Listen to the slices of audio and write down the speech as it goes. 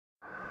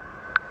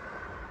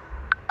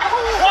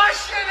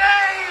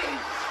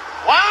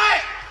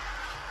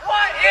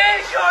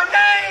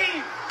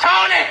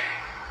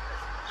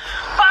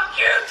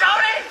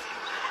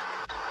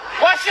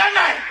What's your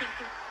name?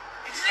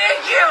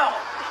 Ezekiel!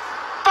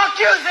 Fuck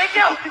you,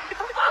 Ezekiel!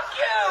 Fuck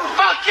you!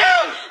 Fuck you!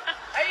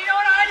 Hey, you know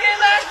what I did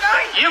last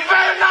night? You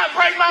better not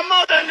break my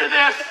mother into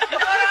this! You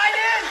know what I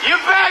did? You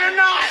better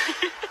not!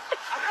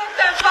 I put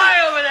that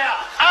fire over there.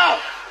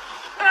 Oh!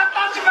 And I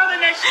found your mother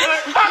next to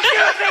it. Fuck you,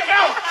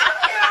 Ezekiel!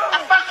 Fuck you!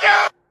 Fuck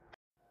you!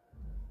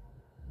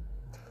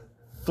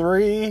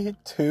 3,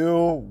 2,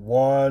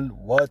 1,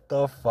 what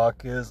the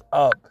fuck is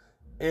up?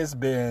 It's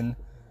been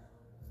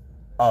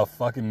a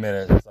fucking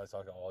minute since I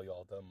talked to all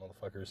y'all dumb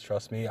motherfuckers.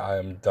 Trust me, I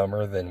am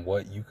dumber than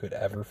what you could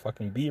ever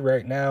fucking be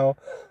right now.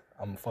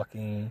 I'm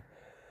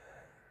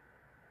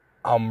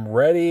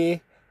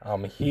ready.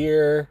 I'm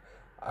here.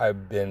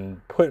 I've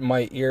been putting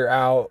my ear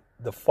out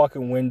the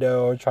fucking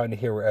window, trying to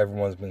hear what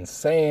everyone's been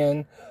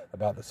saying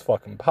about this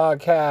fucking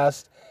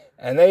podcast.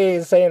 And they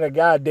ain't saying a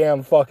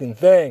goddamn fucking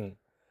thing.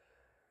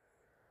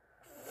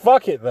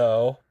 Fuck it,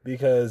 though,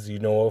 because you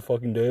know what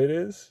fucking day it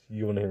is?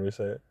 You want to hear me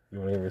say it? You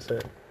want to hear me say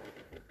it?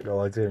 Y'all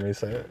like to hear me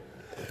say it?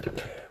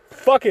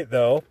 Fuck it,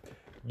 though.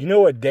 You know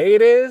what day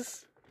it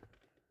is?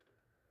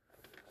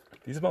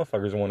 These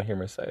motherfuckers want to hear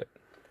me say it.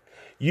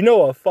 You know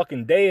what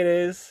fucking day it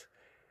is?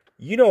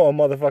 You know what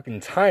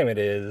motherfucking time it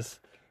is?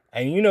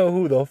 And you know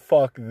who the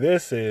fuck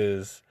this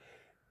is?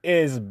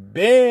 It's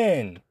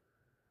been.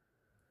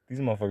 These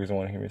motherfuckers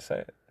want to hear me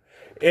say it.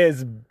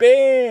 It's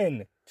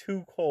been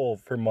too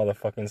cold for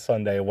motherfucking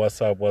Sunday.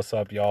 What's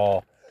up,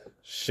 y'all?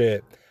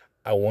 Shit.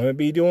 I wouldn't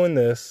be doing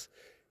this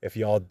if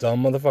y'all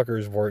dumb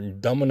motherfuckers weren't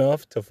dumb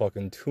enough to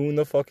fucking tune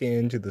the fuck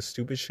into the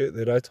stupid shit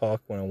that I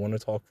talk when I want to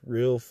talk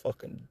real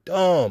fucking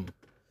dumb.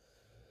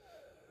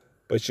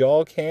 But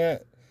y'all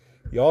can't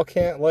help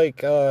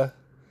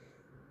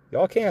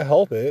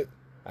it.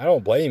 I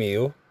don't blame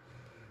you.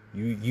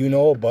 You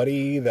know a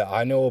buddy that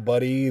I know a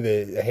buddy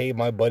that, hey,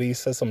 my buddy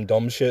says some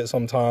dumb shit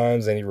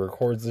sometimes and he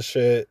records the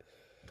shit.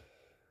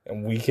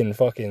 And we can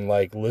fucking,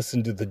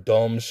 listen to the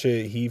dumb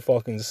shit he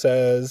fucking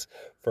says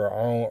for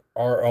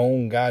our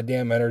own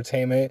goddamn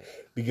entertainment.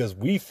 Because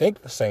we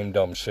think the same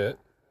dumb shit.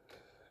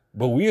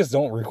 But we just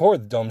don't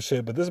record the dumb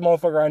shit. But this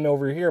motherfucker I know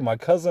over here, my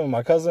cousin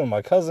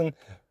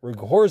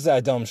records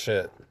that dumb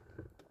shit.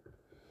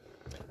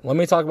 Let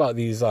me talk about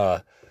these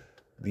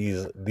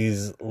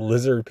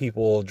lizard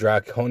people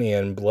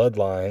draconian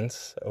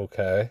bloodlines.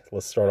 Okay,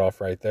 let's start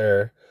off right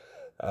there.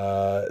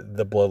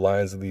 The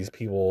bloodlines of these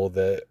people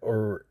that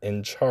are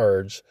in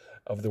charge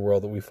of the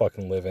world that we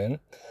fucking live in.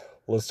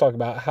 Let's talk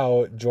about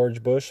how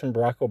George Bush and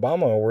Barack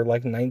Obama were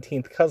like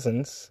 19th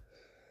cousins.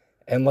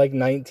 And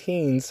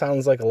 19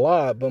 sounds like a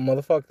lot, but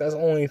motherfucker, that's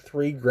only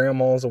 3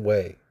 grandmas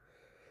away.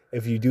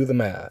 If you do the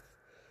math.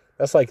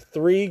 That's like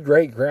 3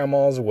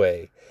 great-grandmas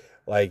away.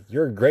 Like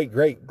your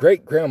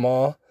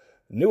great-great-great-grandma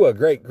knew a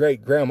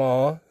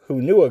great-great-grandma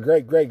who knew a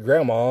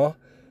great-great-grandma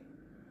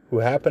who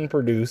happened to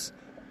produce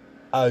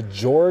a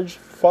George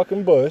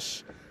fucking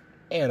Bush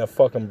and a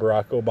fucking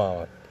Barack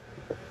Obama.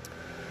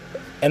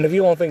 And if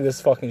you don't think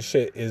this fucking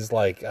shit is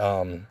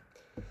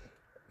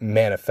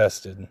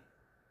manifested,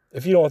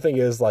 if you don't think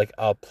it is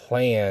a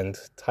planned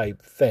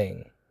type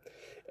thing,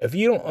 if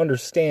you don't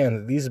understand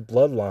that these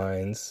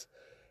bloodlines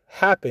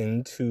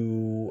happen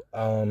to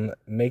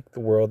make the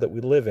world that we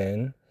live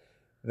in,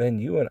 then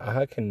you and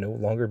I can no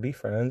longer be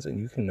friends and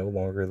you can no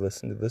longer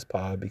listen to this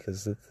pod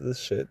because it's the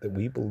shit that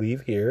we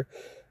believe here.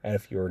 And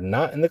if you're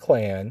not in the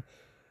Klan,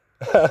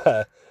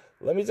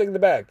 let me take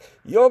it back.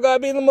 You don't gotta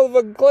be in the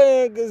motherfucking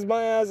Klan because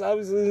my ass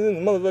obviously is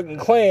in the motherfucking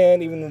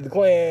Klan, even though the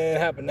Klan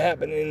happened to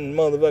happen in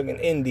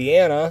motherfucking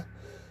Indiana.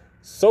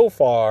 So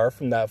far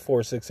from that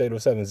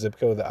 46807 zip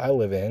code that I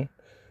live in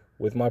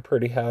with my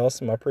pretty house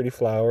and my pretty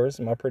flowers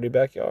and my pretty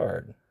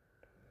backyard.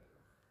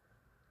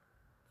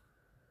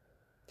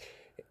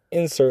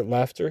 Insert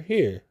laughter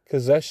here,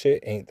 because that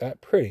shit ain't that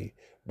pretty,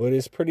 but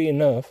it's pretty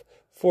enough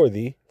for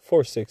the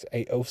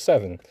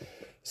 46807.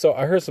 So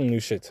I heard some new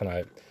shit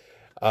tonight.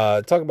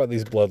 Talk about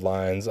these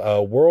bloodlines.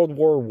 World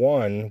War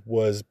I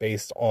was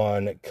based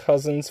on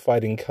cousins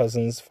fighting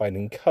cousins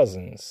fighting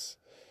cousins.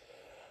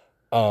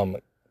 Do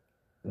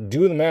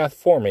the math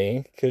for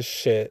me, because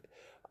shit,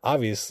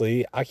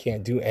 obviously, I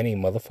can't do any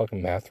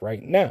motherfucking math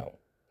right now.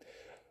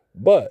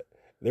 But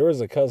there was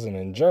a cousin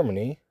in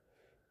Germany,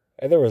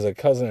 and there was a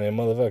cousin in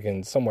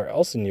motherfucking somewhere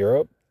else in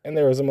Europe, and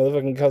there was a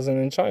motherfucking cousin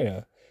in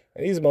China.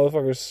 And these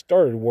motherfuckers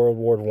started World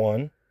War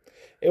I.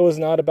 It was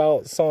not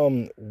about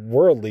some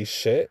worldly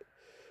shit.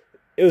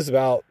 It was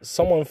about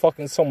someone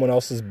fucking someone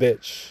else's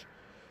bitch.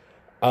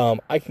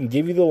 I can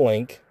give you the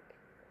link.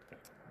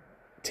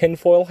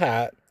 Tinfoil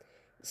Hat.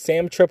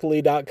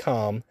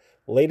 SamTripoli.com.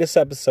 Latest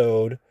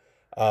episode.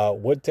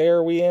 What day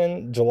are we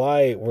in?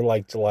 July. We're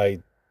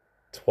July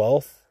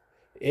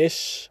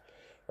 12th-ish.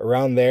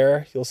 Around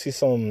there. You'll see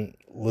some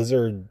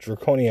Lizard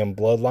Draconian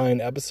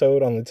Bloodline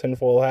episode on the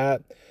Tinfoil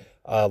Hat.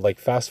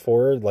 Fast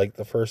forward,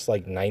 the first,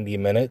 90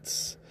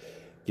 minutes.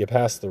 Get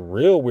past the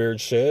real weird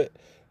shit.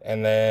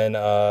 And then,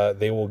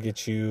 they will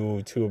get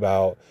you to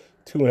about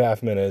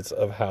 2.5 minutes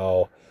of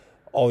how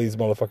all these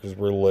motherfuckers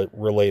were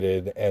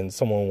related and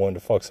someone wanted to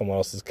fuck someone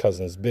else's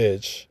cousin's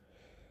bitch.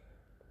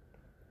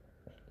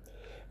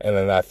 And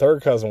then that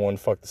third cousin one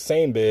fucked the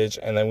same bitch,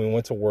 and then we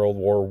went to World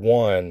War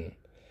I.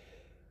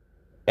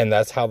 And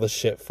that's how the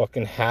shit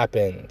fucking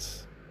happened.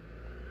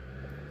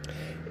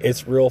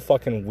 It's real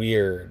fucking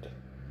weird.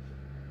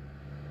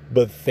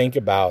 But think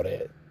about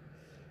it.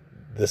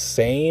 The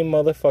same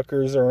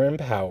motherfuckers are in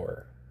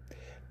power.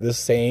 The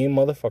same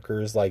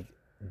motherfuckers, like,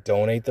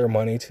 donate their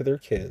money to their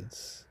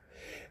kids.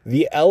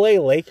 The LA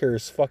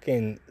Lakers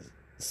fucking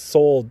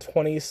sold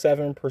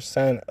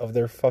 27% of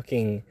their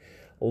fucking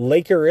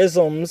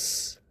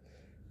Lakerisms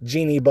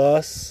genie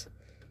bus,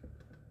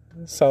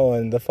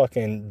 selling the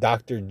fucking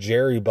Dr.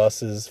 Jerry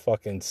bus's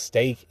fucking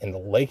stake in the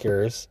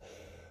Lakers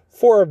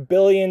for $1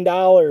 billion,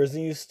 and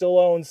you still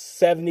own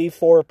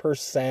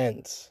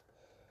 74%.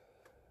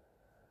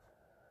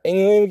 And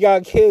you ain't even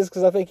got kids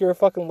because I think you're a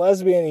fucking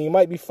lesbian and you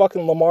might be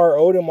fucking Lamar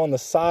Odom on the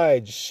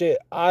side. Shit,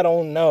 I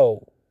don't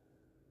know.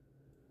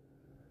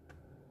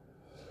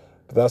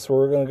 But that's where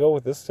we're going to go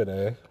with this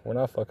today. We're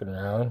not fucking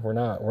around. We're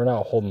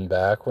not holding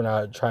back. We're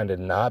not trying to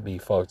not be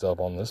fucked up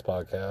on this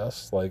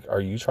podcast. Like,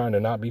 are you trying to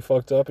not be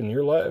fucked up in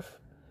your life?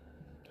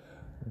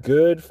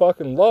 Good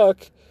fucking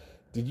luck.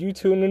 Did you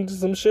tune into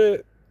some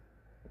shit?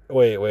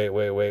 Wait.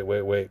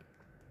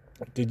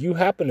 Did you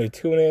happen to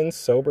tune in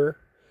sober?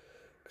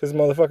 Because,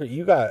 motherfucker,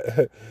 you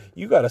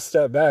got to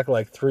step back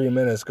like 3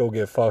 minutes, go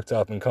get fucked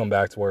up, and come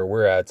back to where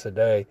we're at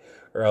today,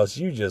 or else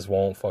you just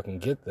won't fucking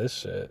get this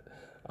shit.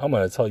 I'm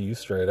going to tell you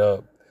straight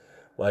up.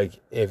 Like,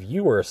 if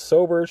you were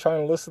sober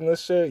trying to listen to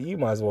this shit, you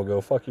might as well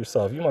go fuck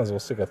yourself. You might as well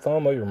stick a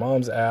thumb up your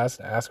mom's ass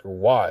and ask her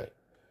why.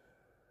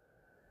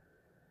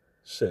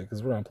 Shit,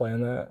 because we're not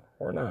playing that.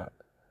 We're not.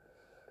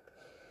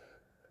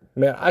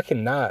 Man, I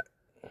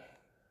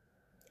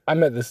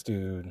met this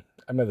dude.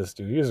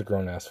 He was a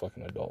grown-ass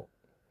fucking adult.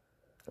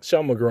 So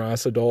I'm a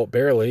grown-ass adult,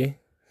 barely.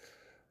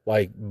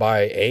 Like,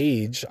 by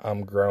age,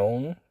 I'm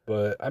grown.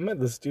 But I met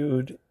this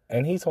dude,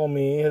 and he told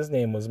me his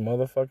name was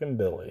motherfucking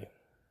Billy.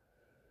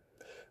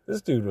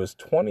 This dude was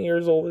 20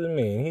 years older than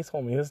me, and he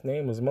told me his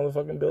name was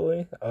motherfucking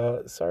Billy.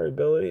 Sorry,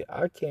 Billy,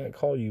 I can't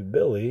call you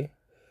Billy,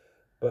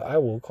 but I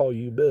will call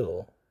you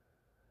Bill.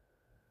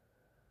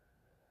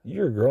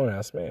 You're a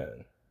grown-ass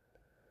man.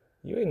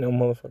 You ain't no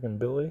motherfucking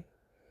Billy.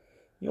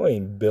 You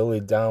ain't Billy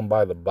down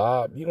by the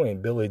bop. You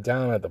ain't Billy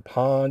down at the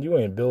pond. You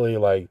ain't Billy,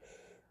 like,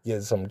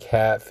 getting some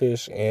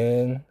catfish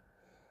in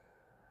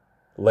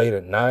late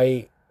at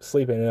night,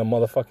 sleeping in a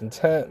motherfucking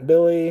tent,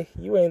 Billy.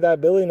 You ain't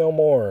that Billy no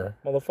more.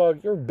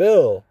 Motherfucker, you're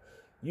Bill.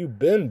 You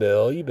been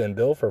Bill. You been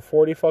Bill for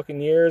 40 fucking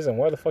years, and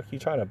why the fuck you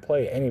trying to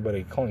play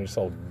anybody calling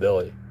yourself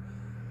Billy?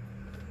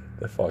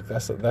 The fuck,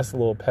 that's a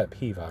little pet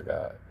peeve I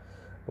got.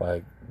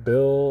 Like,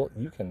 Bill,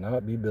 you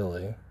cannot be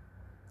Billy.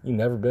 You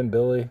never been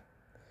Billy.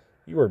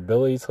 You were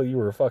Billy till you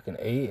were fucking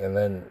 8, and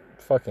then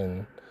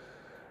fucking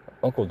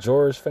Uncle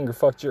George finger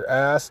fucked your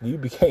ass, and you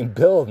became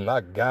Bill in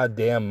that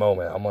goddamn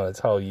moment. I'm gonna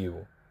tell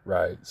you,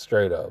 right,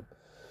 straight up.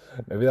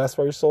 Maybe that's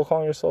why you're still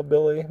calling yourself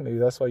Billy. Maybe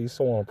that's why you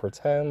still want to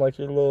pretend like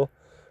you're little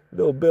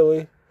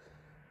Billy.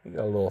 You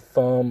got a little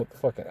thumb with the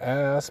fucking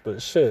ass,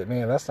 but shit,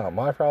 man, that's not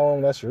my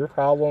problem. That's your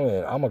problem,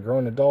 and I'm a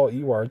grown adult.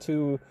 You are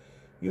too.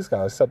 You just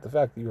gotta accept the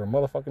fact that you're a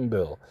motherfucking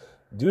Bill.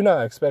 Do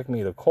not expect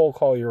me to cold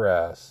call your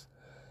ass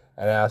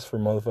and ask for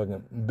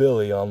motherfucking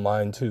Billy on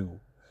line 2.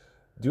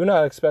 Do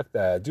not expect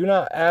that. Do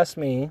not ask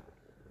me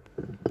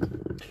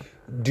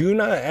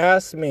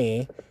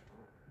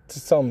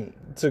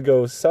to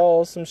go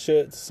sell some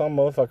shit to some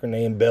motherfucker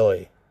named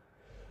Billy.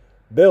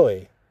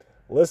 Billy,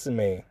 listen to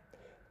me.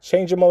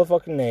 Change your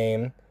motherfucking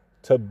name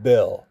to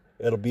Bill.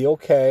 It'll be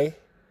okay.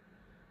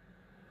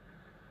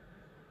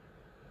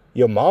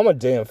 Your mama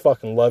didn't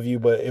fucking love you,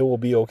 but it will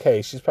be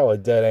okay. She's probably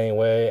dead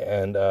anyway,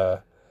 and,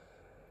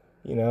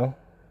 you know,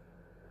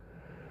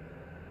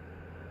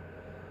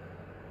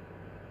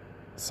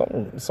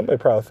 somebody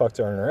probably fucked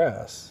her in her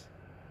ass.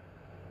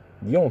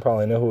 You don't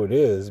probably know who it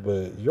is,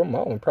 but your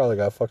mom probably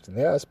got fucked in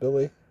the ass,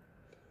 Billy.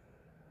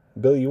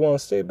 Billy, you want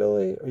to stay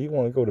Billy, or you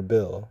want to go to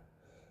Bill?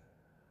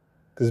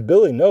 Because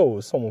Billy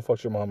knows someone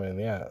fucked your mama in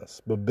the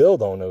ass, but Bill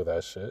don't know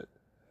that shit.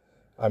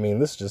 I mean,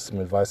 this is just some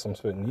advice I'm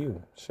spitting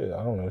you. Shit,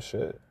 I don't know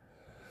shit.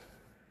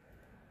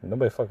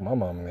 Nobody fucked my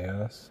mom in the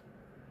ass.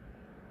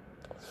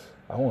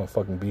 I wouldn't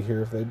fucking be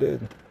here if they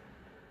did.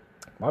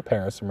 My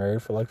parents are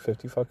married for like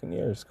 50 fucking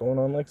years, going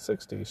on like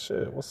 60.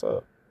 Shit, what's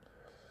up?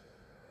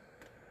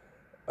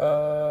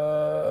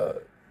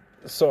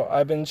 So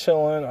I've been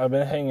chilling, I've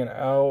been hanging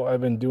out, I've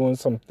been doing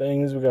some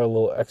things. We got a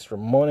little extra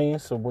money,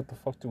 so what the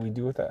fuck do we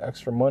do with that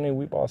extra money?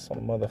 We bought some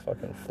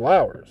motherfucking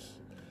flowers.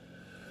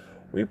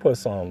 We put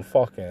some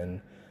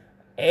fucking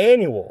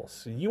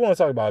annuals. You want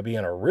to talk about being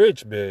a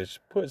rich bitch?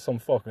 Put some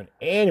fucking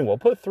annual.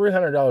 Put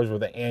 $300 worth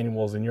of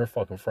annuals in your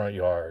fucking front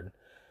yard.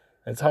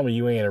 And tell me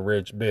you ain't a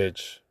rich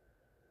bitch.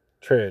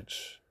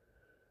 Trich.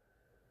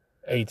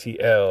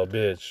 ATL,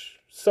 bitch.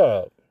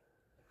 Sup?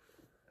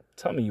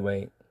 Tell me you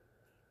ain't.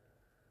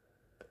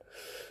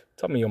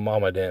 Tell me your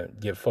mama didn't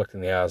get fucked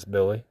in the ass,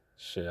 Billy.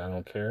 Shit, I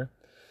don't care.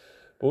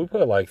 But we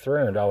put like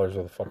 $300 worth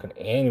of fucking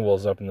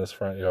annuals up in this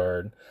front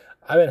yard.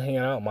 I've been hanging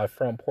out on my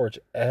front porch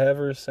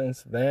ever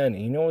since then.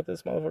 And you know what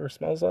this motherfucker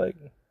smells like?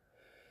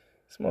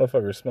 This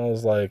motherfucker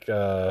smells like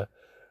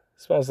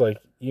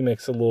you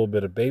mix a little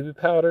bit of baby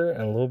powder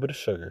and a little bit of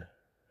sugar.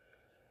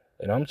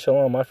 And I'm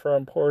chilling on my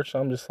front porch.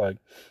 I'm just like,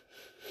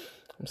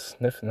 I'm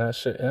sniffing that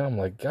shit. And I'm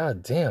like,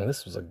 God damn,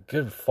 this was a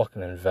good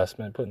fucking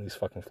investment putting these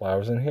fucking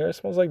flowers in here. It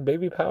smells like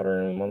baby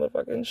powder and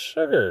motherfucking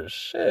sugar.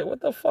 Shit,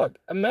 what the fuck?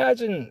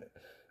 Imagine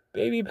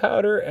baby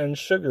powder and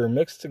sugar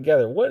mixed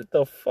together. What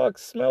the fuck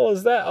smell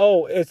is that?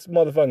 Oh, it's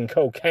motherfucking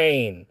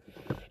cocaine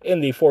in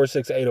the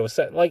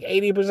 46807. Like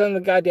 80% of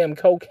the goddamn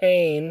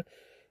cocaine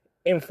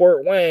in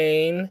Fort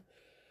Wayne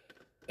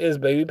is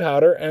baby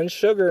powder and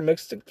sugar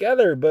mixed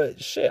together.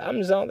 But shit, I'm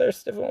just out there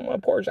stiffing on my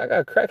porch. I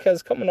got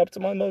crackheads coming up to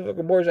my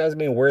motherfucking porch asking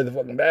me where the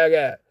fucking bag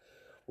at.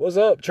 What's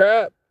up,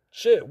 trap?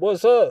 Shit,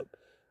 what's up?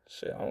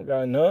 Shit, I don't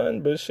got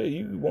none, but shit,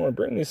 you want to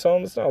bring me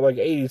some? It's not like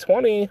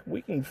 80-20.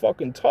 We can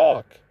fucking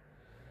talk.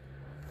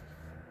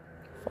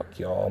 Fuck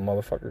y'all,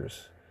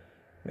 motherfuckers.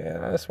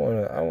 Man, I just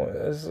want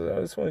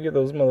to get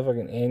those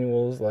motherfucking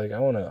annuals. Like, I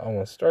want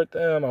to start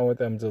them. I want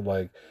them to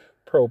like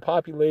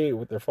pro-populate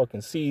with their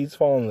fucking seeds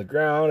falling on the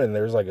ground, and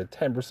there's like a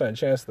 10%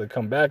 chance they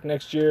come back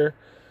next year.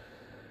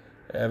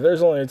 And if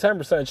there's only a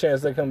 10%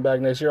 chance they come back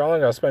next year, I only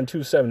gotta spend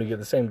 $270 to get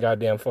the same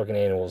goddamn fucking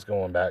annuals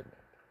going back.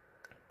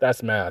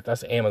 That's math.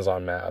 That's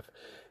Amazon math.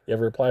 You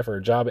ever apply for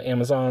a job at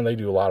Amazon? They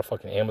do a lot of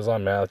fucking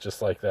Amazon math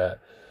just like that.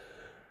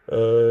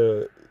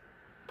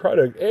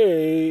 Product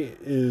A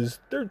is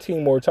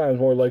 13 more times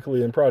more likely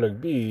than product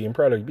B, and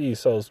product B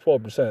sells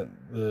 12%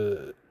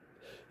 the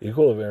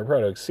equivalent of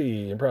product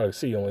C, and product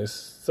C only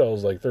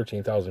sells like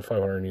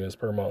 13,500 units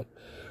per month.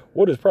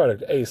 What does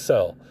product A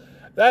sell?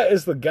 That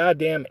is the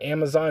goddamn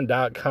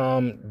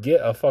Amazon.com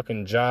get a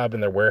fucking job in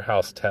their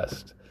warehouse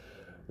test.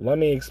 Let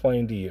me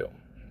explain to you.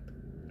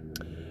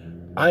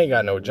 I ain't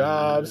got no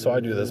job, so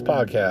I do this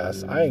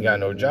podcast. I ain't got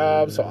no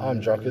job, so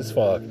I'm drunk as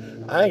fuck.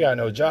 I ain't got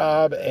no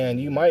job,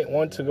 and you might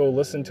want to go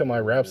listen to my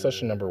rap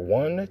session number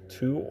 1,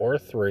 2, or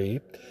 3,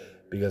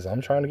 because I'm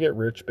trying to get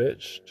rich,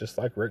 bitch, just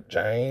like Rick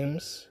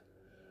James.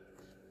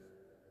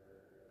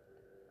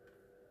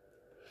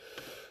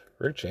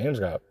 Rick James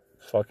got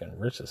fucking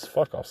rich as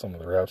fuck off some of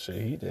the rap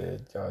shit he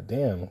did. God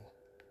damn.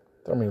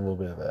 Throw me a little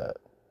bit of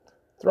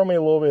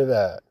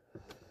that.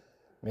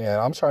 Man,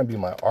 I'm trying to be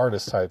my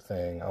artist type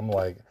thing.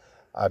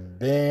 I've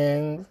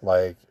been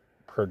like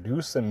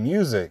producing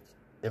music,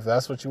 if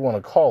that's what you want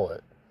to call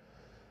it.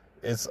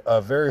 It's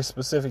a very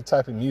specific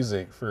type of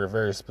music for a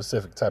very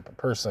specific type of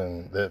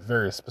person that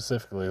very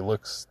specifically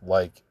looks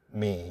like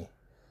me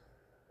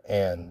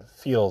and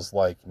feels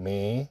like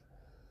me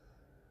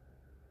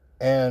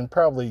and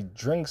probably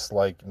drinks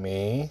like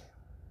me.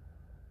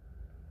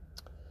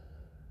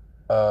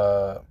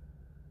 Yeah,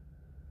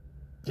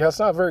 it's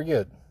not very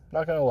good.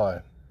 Not gonna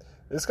lie.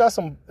 It's got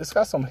some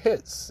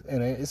hits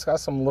in it. It's got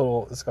some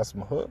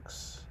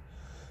hooks.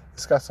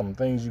 It's got some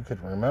things you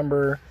could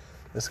remember.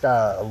 It's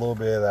got a little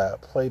bit of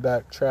that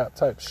playback trap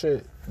type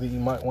shit that you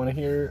might want to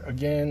hear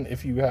again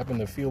if you happen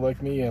to feel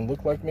like me and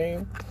look like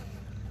me.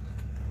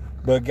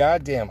 But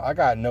goddamn, I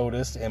got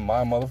noticed in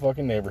my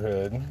motherfucking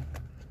neighborhood.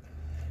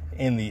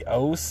 In the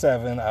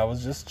 07, I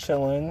was just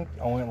chilling.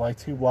 I went like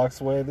 2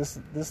 blocks away. This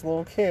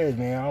little kid,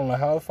 man, I don't know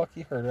how the fuck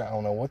he heard it. I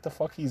don't know what the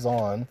fuck he's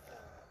on.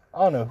 I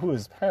don't know who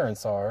his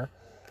parents are.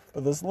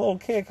 But this little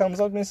kid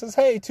comes up to me and says,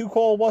 "Hey, Too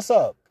Cold, what's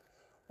up?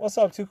 What's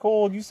up, Too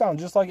Cold? You sound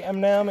just like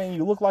Eminem and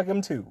you look like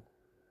him too."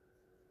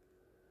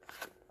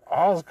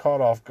 I was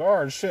caught off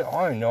guard. Shit,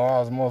 I didn't know I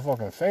was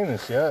motherfucking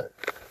famous yet.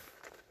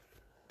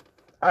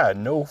 I had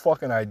no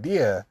fucking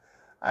idea.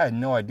 I had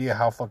no idea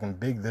how fucking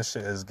big this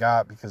shit has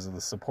got because of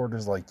the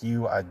supporters like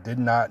you. I did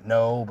not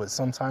know, but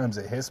sometimes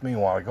it hits me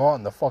when I go out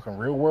in the fucking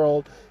real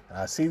world and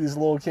I see these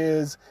little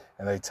kids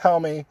and they tell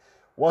me,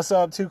 "What's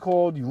up, Too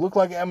Cold? You look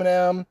like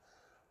Eminem."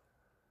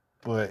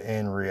 But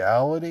in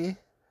reality,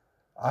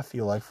 I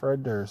feel like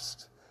Fred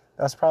Durst.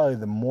 That's probably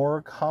the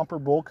more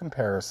comparable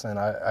comparison.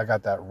 I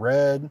got that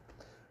red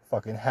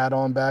fucking hat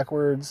on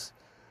backwards.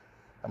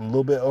 I'm a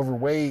little bit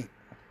overweight.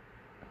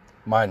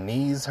 My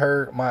knees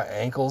hurt. My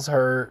ankles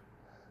hurt.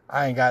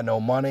 I ain't got no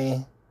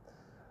money.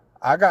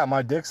 I got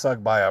my dick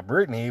sucked by a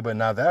Britney, but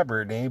not that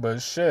Britney, but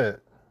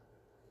shit.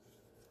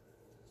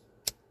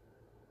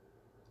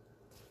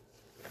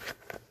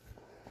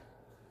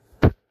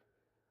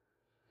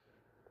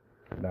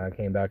 Now I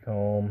came back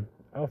home.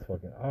 I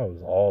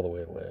was all the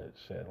way lit.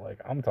 Shit, like,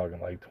 I'm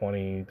talking like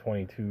 20,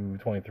 22,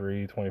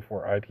 23,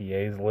 24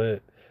 IPAs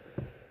lit.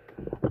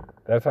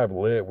 That type of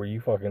lit where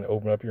you fucking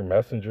open up your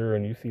messenger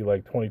and you see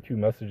like 22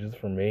 messages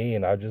from me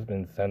and I've just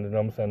been sending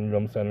them,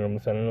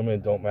 and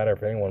it don't matter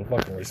if anyone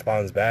fucking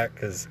responds back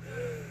because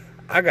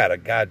I got a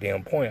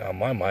goddamn point on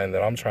my mind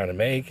that I'm trying to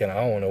make and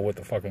I don't know what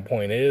the fucking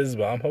point is,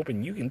 but I'm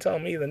hoping you can tell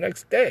me the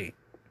next day.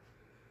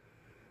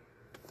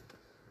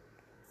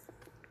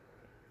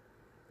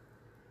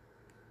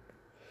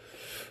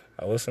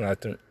 I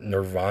listened to the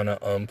Nirvana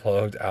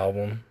Unplugged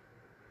album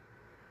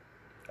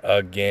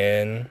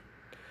again.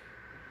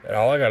 And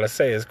all I gotta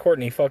say is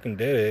Courtney fucking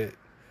did it.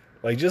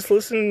 Like, just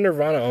listen to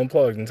Nirvana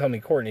Unplugged and tell me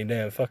Courtney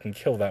didn't fucking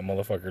kill that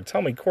motherfucker.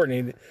 Tell me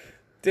Courtney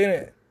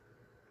didn't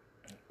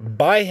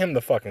buy him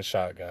the fucking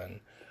shotgun,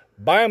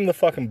 buy him the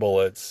fucking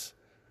bullets,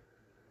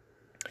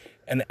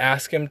 and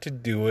ask him to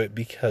do it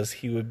because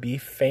he would be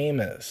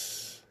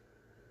famous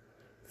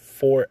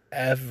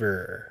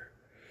forever.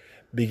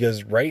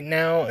 Because right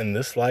now in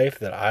this life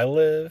that I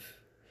live,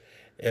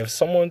 if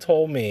someone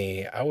told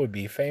me I would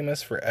be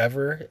famous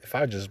forever if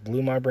I just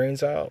blew my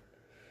brains out,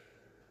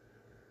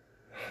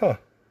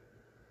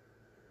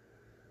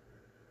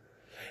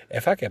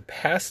 if I could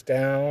pass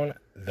down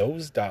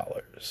those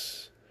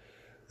dollars,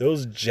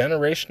 those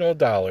generational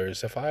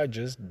dollars, if I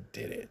just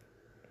did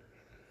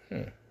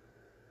it.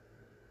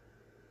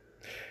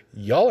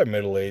 Y'all are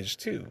middle-aged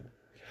too.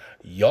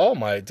 Y'all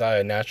might die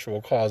of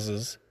natural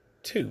causes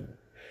too.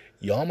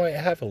 Y'all might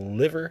have a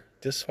liver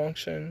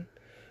dysfunction,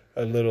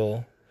 a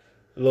little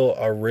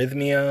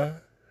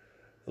arrhythmia,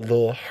 a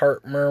little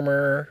heart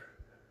murmur,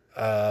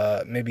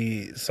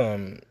 maybe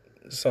some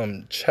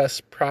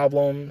chest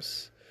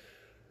problems.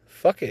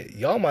 Fuck it.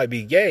 Y'all might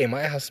be gay,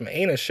 might have some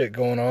anus shit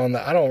going on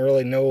that I don't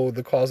really know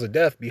the cause of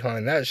death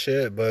behind that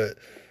shit, but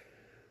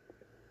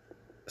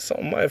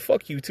something might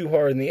fuck you too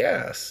hard in the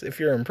ass if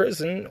you're in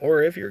prison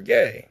or if you're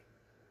gay.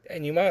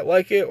 And you might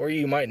like it or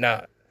you might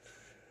not.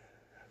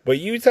 But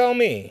you tell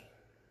me,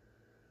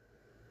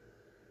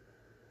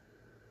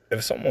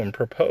 if someone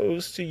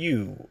proposed to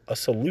you a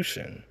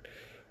solution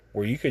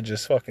where you could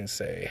just fucking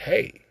say,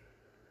 hey,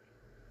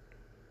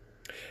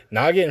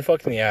 not getting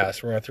fucked in the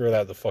ass, we're going to throw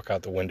that the fuck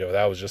out the window.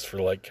 That was just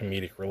for like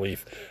comedic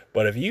relief.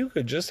 But if you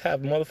could just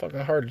have a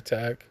motherfucking heart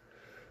attack,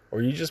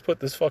 or you just put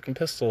this fucking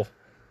pistol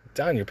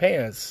down your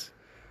pants,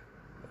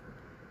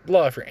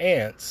 blow off your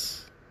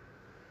ants,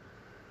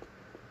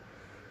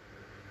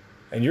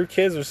 and your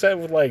kids are set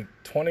with like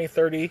 20,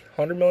 30,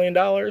 $100 million,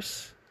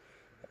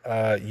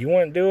 you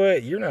wouldn't do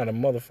it? You're not a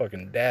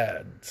motherfucking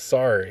dad.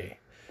 Sorry.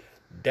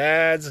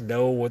 Dads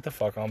know what the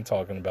fuck I'm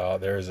talking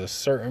about. There is a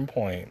certain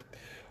point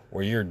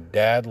where your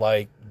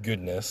dad-like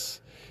goodness,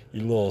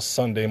 your little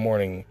Sunday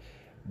morning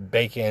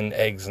bacon,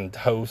 eggs, and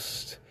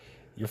toast,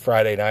 your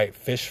Friday night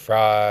fish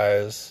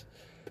fries,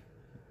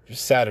 your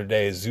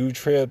Saturday zoo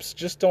trips,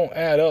 just don't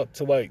add up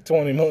to like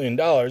 $20 million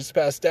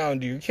passed down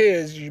to your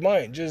kids. You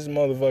might just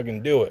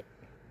motherfucking do it.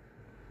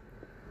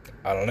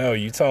 I don't know.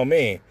 You tell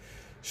me.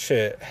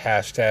 Shit.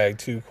 Hashtag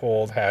too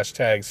cold.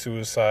 Hashtag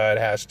suicide.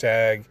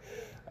 Hashtag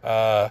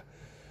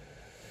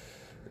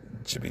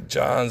Jimmy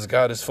John's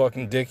got his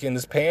fucking dick in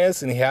his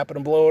pants and he happened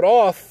to blow it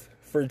off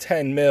for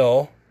 10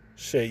 mil.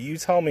 Shit, you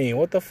tell me,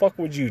 what the fuck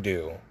would you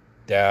do?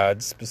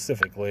 Dad,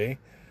 specifically.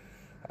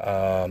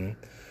 I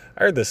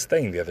heard this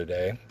thing the other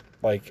day.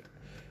 Like,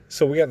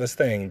 so we got this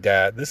thing,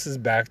 Dad. This is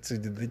back to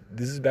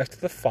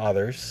the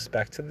fathers,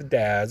 back to the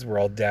dads. We're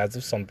all dads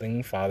of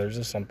something, fathers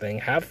of something,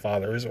 have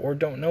fathers, or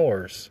don't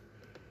knowers.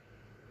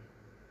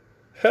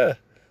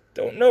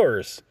 Don't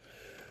knowers.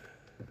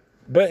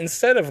 But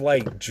instead of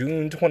like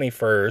June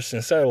 21st,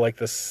 instead of like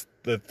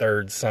the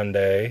third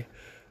Sunday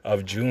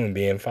of June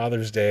being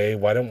Father's Day,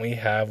 why don't we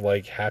have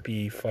like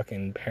Happy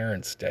fucking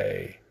Parents'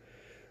 Day?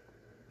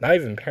 Not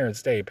even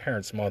Parents' Day,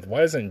 Parents' Month.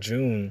 Why isn't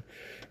June,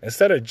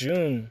 instead of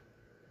June,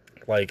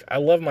 like, I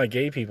love my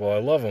gay people. I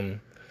love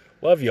them.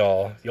 Love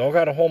y'all. Y'all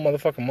got a whole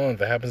motherfucking month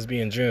that happens to be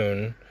in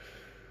June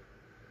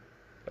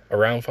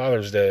around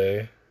Father's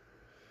Day.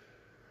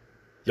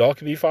 Y'all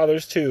can be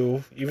fathers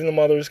too. Even the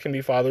mothers can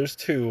be fathers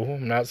too.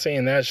 I'm not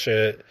saying that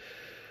shit.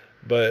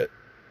 But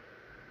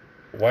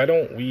why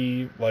don't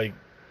we, like,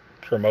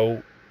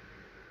 promote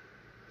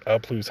a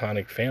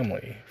plutonic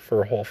family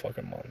for a whole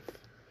fucking month?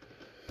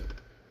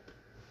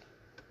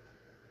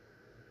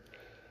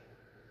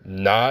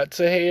 Not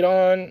to hate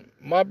on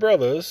my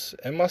brothers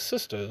and my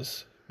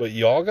sisters, but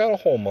y'all got a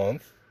whole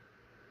month.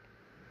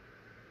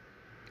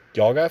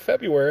 Y'all got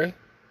February.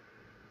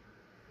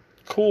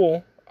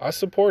 Cool. I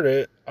support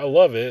it. I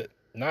love it.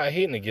 Not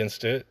hating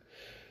against it.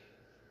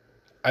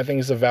 I think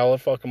it's a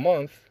valid fucking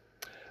month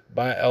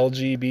by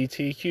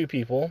LGBTQ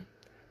people.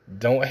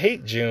 Don't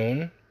hate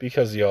June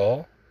because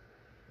y'all.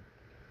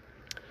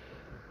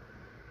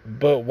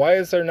 But why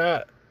is there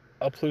not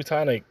a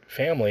plutonic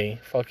family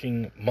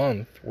fucking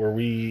month where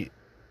we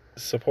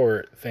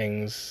support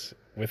things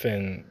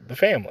within the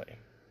family?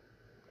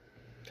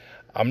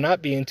 I'm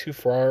not being too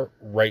far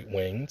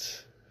right-winged.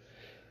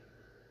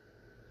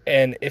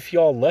 And if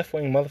y'all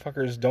left-wing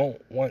motherfuckers don't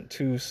want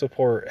to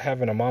support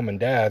having a mom and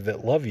dad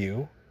that love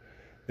you,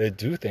 that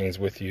do things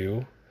with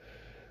you,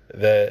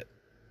 that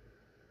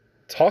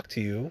talk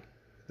to you,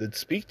 that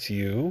speak to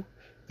you,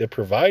 that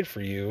provide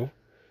for you,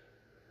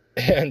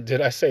 and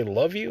did I say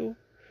love you?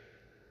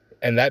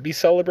 And that be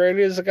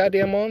celebrated as a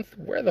goddamn month?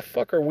 Where the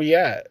fuck are we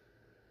at,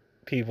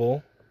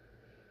 people?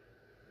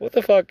 What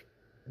the fuck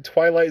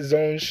Twilight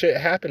Zone shit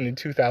happened in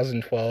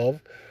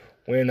 2012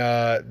 when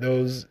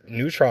those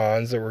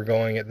neutrons that were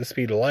going at the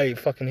speed of light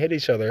fucking hit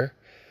each other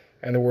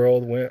and the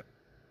world went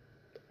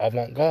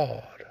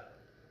avant-garde?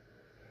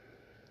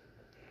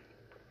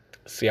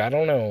 See, I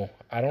don't know.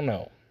 I don't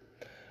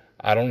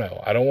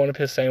want to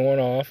piss anyone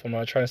off. I'm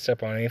not trying to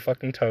step on any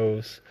fucking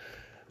toes.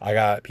 I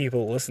got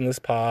people that listen to this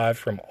pod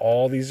from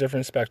all these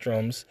different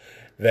spectrums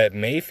that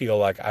may feel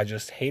like I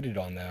just hated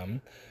on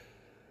them.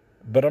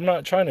 But I'm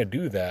not trying to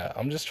do that.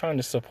 I'm just trying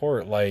to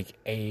support, like,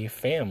 a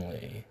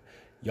family.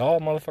 Y'all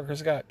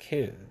motherfuckers got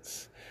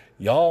kids.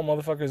 Y'all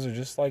motherfuckers are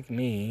just like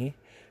me.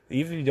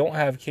 Even if you don't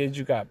have kids,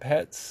 you got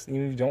pets.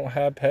 Even if you don't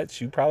have pets,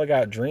 you probably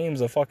got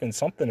dreams of fucking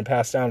something to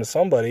pass down to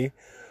somebody.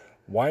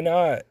 Why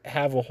not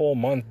have a whole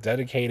month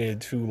dedicated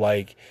to,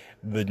 like,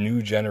 the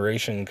new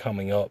generation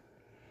coming up?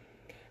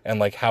 And,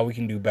 like, how we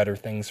can do better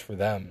things for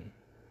them.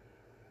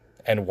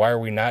 And why are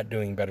we not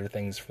doing better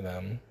things for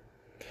them?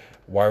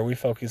 Why are we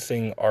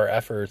focusing our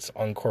efforts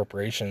on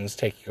corporations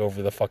taking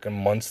over the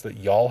fucking months that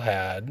y'all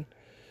had,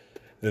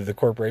 that the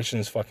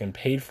corporations fucking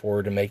paid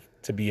for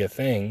to be a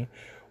thing,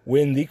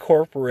 when the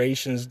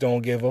corporations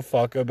don't give a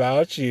fuck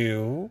about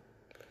you,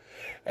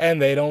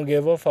 and they don't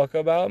give a fuck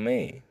about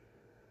me?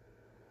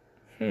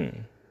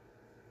 If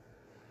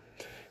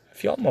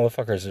y'all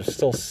motherfuckers are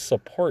still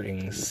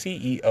supporting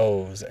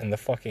CEOs and the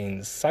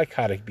fucking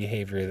psychotic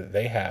behavior that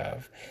they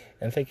have,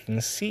 and thinking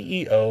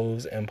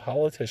CEOs and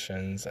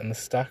politicians and the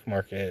stock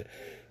market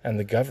and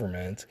the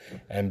government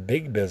and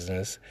big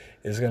business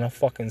is gonna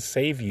fucking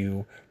save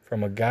you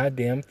from a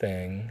goddamn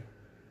thing,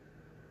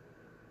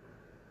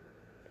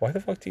 why the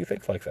fuck do you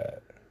think like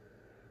that?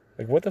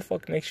 Like, what the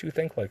fuck makes you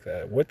think like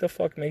that? What the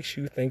fuck makes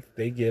you think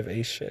they give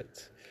a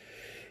shit?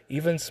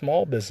 Even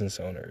small business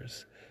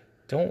owners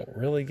don't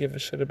really give a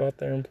shit about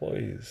their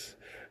employees.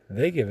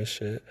 They give a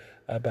shit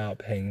about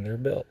paying their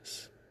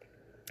bills.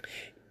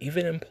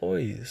 Even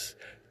employees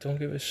don't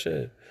give a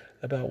shit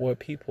about what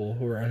people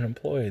who are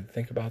unemployed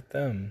think about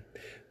them.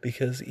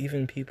 Because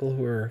even people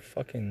who are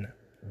fucking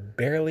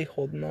barely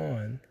holding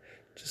on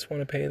just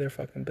want to pay their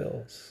fucking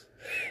bills.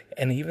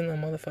 And even the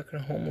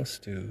motherfucking homeless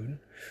dude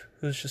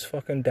who's just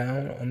fucking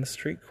down on the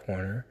street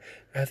corner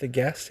at the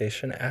gas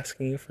station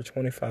asking you for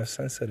 25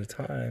 cents at a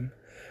time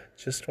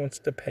just wants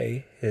to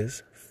pay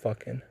his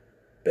fucking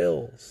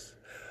bills.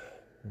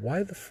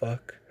 Why the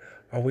fuck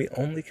are we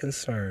only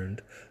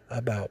concerned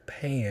about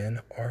paying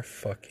our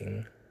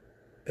fucking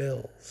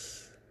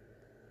bills?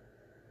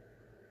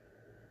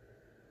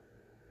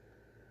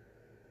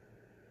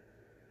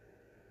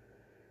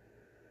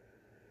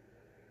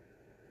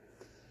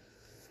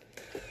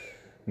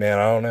 Man,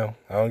 I don't know.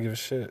 I don't give a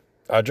shit.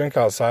 I drink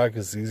outside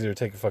because it's easier to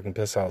take a fucking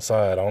piss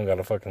outside. I don't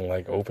gotta fucking,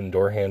 like, open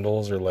door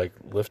handles or, like,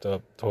 lift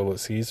up toilet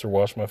seats or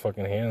wash my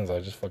fucking hands. I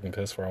just fucking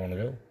piss where I want to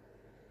go.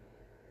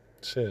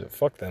 Shit,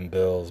 fuck them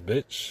bills,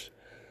 bitch.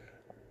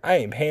 I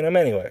ain't paying them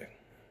anyway.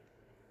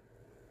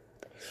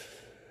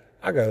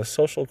 I got a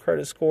social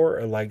credit score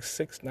of, like,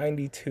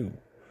 692.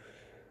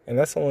 And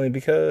that's only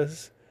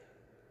because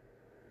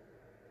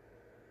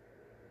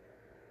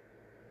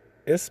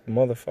it's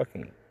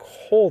motherfucking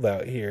cold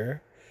out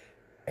here.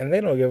 And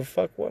they don't give a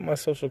fuck what my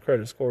social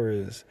credit score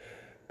is.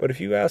 But if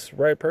you ask the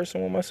right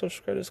person what my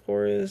social credit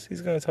score is,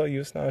 he's going to tell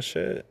you it's not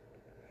shit.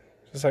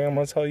 Just like I'm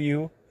going to tell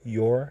you,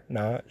 you're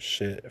not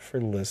shit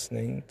for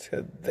listening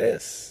to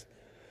this.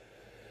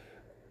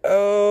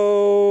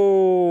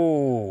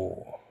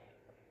 Oh.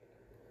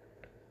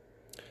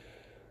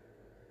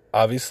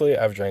 Obviously,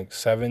 I've drank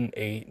 7,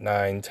 8,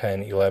 9,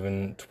 10,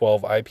 11,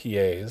 12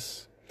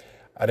 IPAs.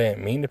 I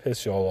didn't mean to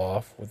piss y'all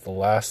off with the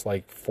last,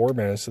 like, 4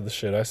 minutes of the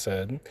shit I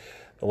said.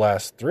 The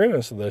last 3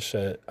 minutes of this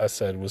shit I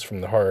said was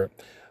from the heart.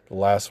 The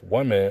last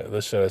 1 minute of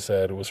the shit I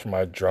said was from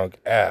my drunk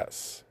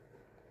ass.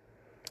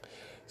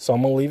 So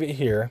I'm going to leave it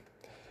here.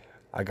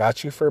 I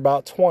got you for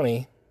about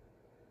 20.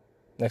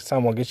 Next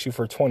time I'll get you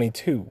for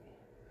 22.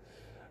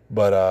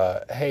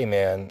 But, hey,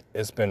 man,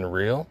 it's been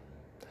real.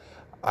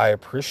 I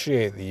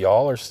appreciate that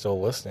y'all are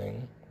still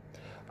listening.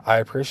 I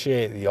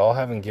appreciate that y'all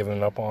haven't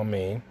given up on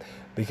me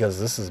because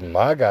this is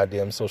my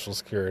goddamn Social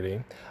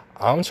Security.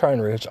 I'm trying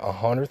to reach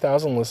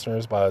 100,000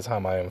 listeners by the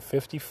time I am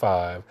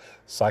 55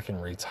 so I can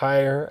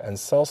retire and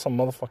sell some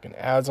motherfucking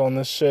ads on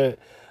this shit.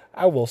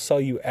 I will sell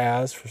you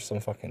ads for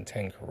some fucking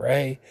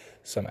Tanqueray,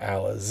 some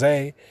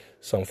Alizé,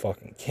 some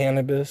fucking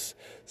cannabis,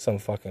 some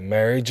fucking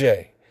Mary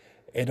J.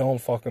 It don't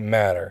fucking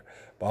matter.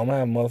 But I'm gonna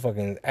have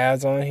motherfucking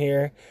ads on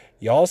here.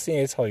 Y'all see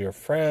it, tell your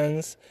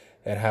friends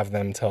and have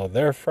them tell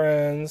their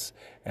friends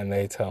and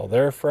they tell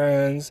their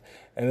friends.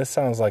 And this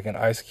sounds like an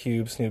Ice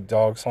Cube, Snoop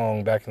Dogg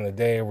song back in the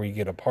day where you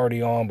get a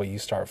party on, but you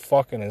start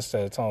fucking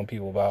instead of telling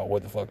people about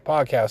what the fuck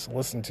podcast to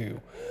listen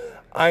to.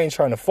 I ain't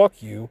trying to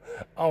fuck you.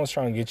 I was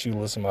trying to get you to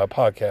listen to my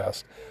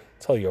podcast.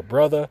 Tell your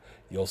brother,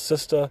 your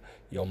sister,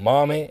 your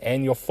mommy,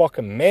 and your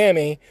fucking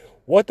mammy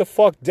what the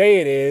fuck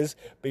day it is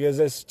because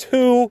it's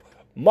too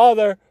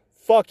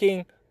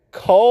motherfucking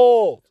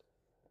cold.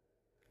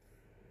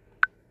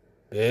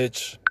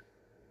 Bitch.